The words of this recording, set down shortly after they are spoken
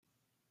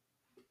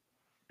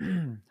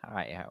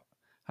Hi,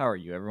 how are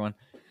you, everyone?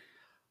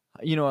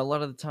 A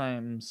lot of the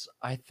times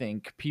I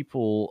think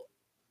people,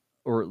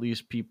 or at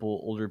least people,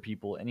 older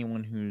people,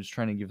 anyone who's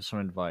trying to give some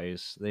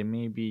advice, they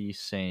may be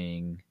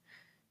saying,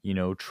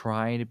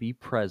 try to be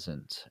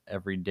present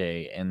every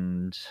day.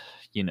 And,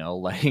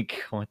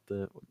 like, what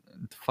the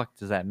fuck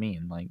does that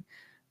mean? Like,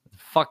 the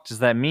fuck does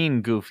that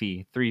mean,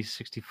 Goofy?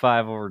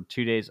 365 over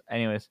 2 days.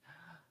 Anyways,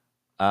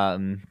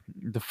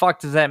 the fuck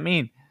does that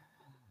mean?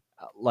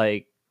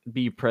 Like,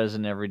 be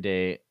present every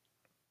day.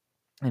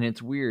 And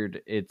it's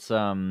weird. It's,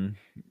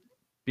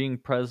 being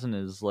present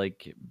is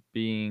like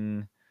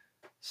being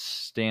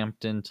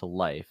stamped into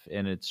life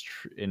in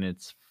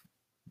its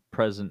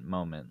present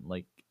moment,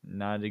 like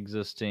not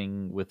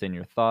existing within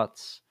your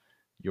thoughts,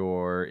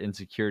 your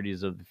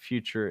insecurities of the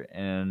future,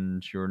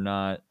 and you're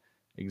not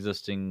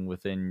existing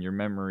within your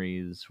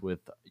memories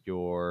with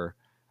your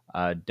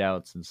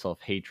doubts and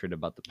self-hatred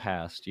about the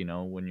past.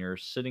 When you're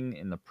sitting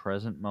in the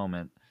present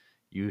moment,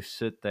 you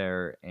sit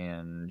there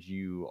and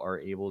you are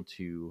able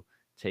to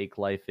take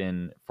life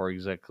in for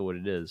exactly what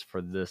it is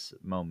for this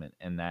moment,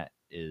 and that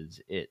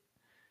is it.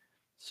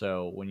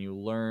 So when you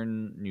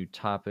learn new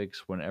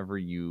topics, whenever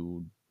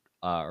you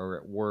are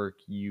at work,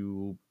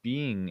 you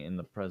being in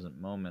the present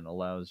moment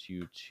allows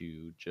you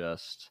to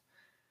just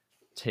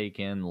take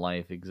in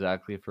life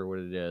exactly for what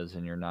it is,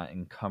 and you're not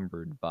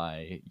encumbered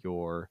by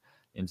your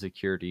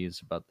insecurities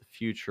about the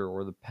future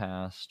or the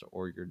past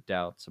or your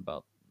doubts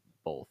about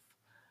both.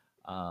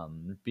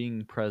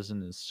 Being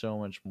present is so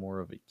much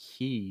more of a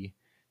key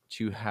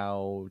to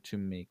how to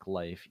make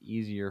life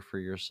easier for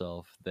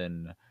yourself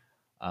than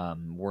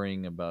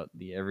worrying about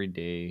the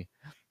everyday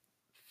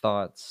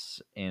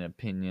thoughts and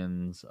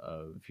opinions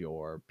of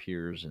your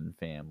peers and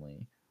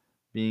family.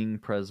 Being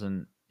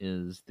present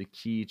is the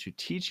key to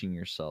teaching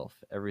yourself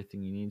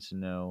everything you need to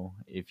know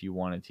if you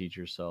want to teach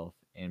yourself,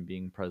 and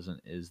being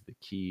present is the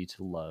key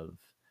to love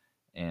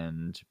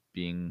and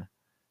being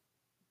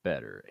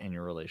better in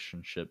your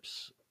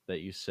relationships that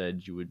you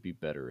said you would be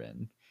better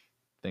in.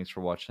 Thanks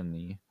for watching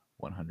the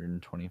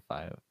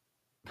 125,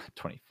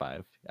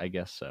 25, I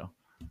guess so.